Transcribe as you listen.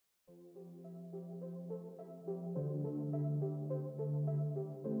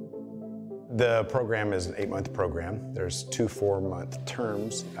The program is an 8-month program. There's 2 4-month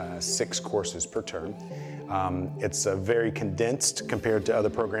terms, 6 courses per term. It's very condensed compared to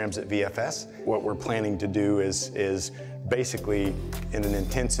other programs at VFS. What we're planning to do is basically, in an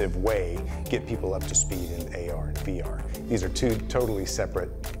intensive way, get people up to speed in AR and VR. These are 2 totally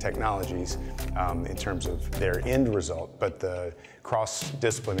separate technologies in terms of their end result, but the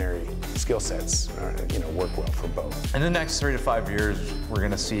cross-disciplinary skill sets work well for both. In the next 3 to 5 years, we're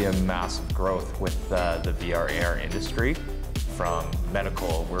going to see a massive growth with the VR/AR industry. From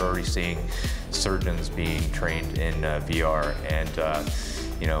medical, we're already seeing surgeons being trained in VR,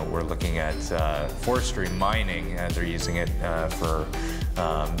 and we're looking at forestry, mining, and they're using it for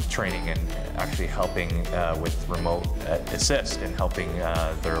training and actually helping with remote assist and helping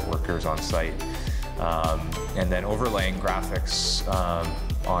their workers on site. And then overlaying graphics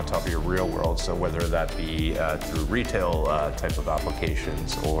on top of your real world, so whether that be through retail type of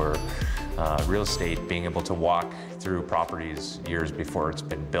applications or real estate, being able to walk through properties years before it's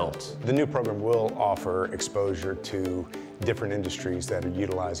been built. The new program will offer exposure to different industries that are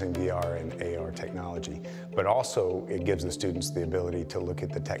utilizing VR and AR technology, but also it gives the students the ability to look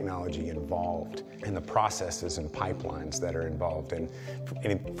at the technology involved and the processes and pipelines that are involved in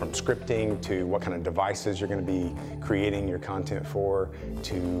from scripting to what kind of devices you're going to be creating your content for,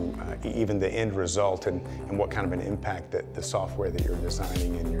 to even the end result and what kind of an impact that the software that you're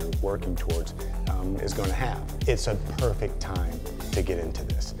designing and you're working towards is going to have. It's a perfect time to get into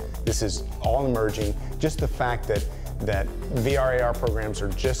this. This is all emerging. Just the fact that VR/AR programs are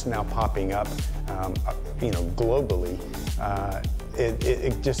just now popping up, globally,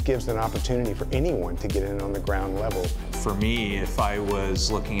 it just gives an opportunity for anyone to get in on the ground level. For me, if I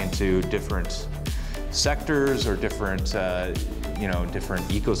was looking into different sectors or different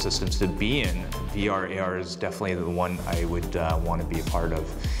ecosystems to be in, VR/AR is definitely the one I would want to be a part of.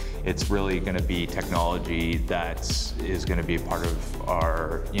 It's really going to be technology that is going to be a part of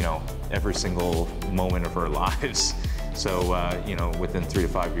our, every single moment of our lives. So, within 3 to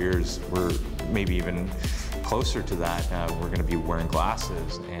 5 years, we're maybe even closer to that. We're going to be wearing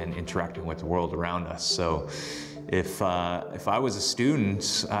glasses and interacting with the world around us. So, if I was a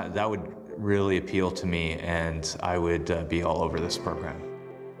student, that would really appeal to me, and I would be all over this program.